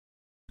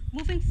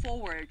moving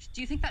forward,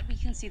 do you think that we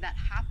can see that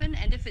happen?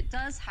 And if it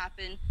does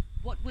happen,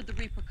 what would the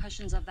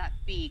repercussions of that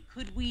be?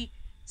 Could we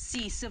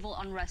see civil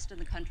unrest in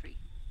the country?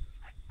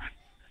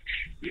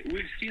 Yeah,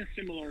 we've seen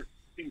similar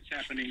things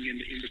happening in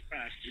the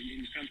past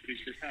in countries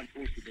that have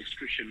Orthodox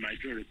Christian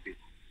majority.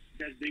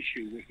 That's the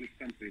issue with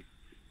countries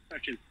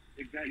such as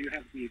you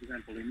have the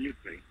example in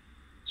Ukraine.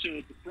 So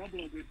the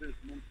problem with the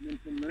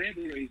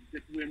Montenegro is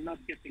that we're not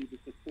getting the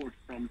support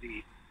from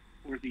the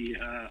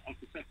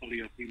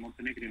autocephaly of the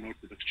Montenegrin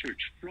Orthodox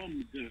Church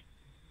from the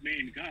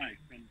main guy,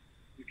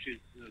 which is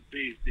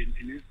based in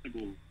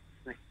Istanbul,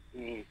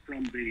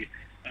 from the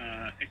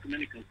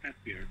ecumenical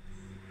patriarch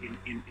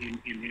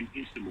in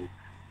Istanbul.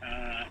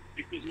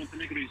 Because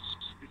Montenegro is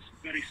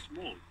very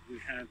small. We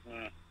have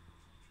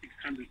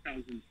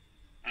 600,000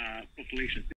 population.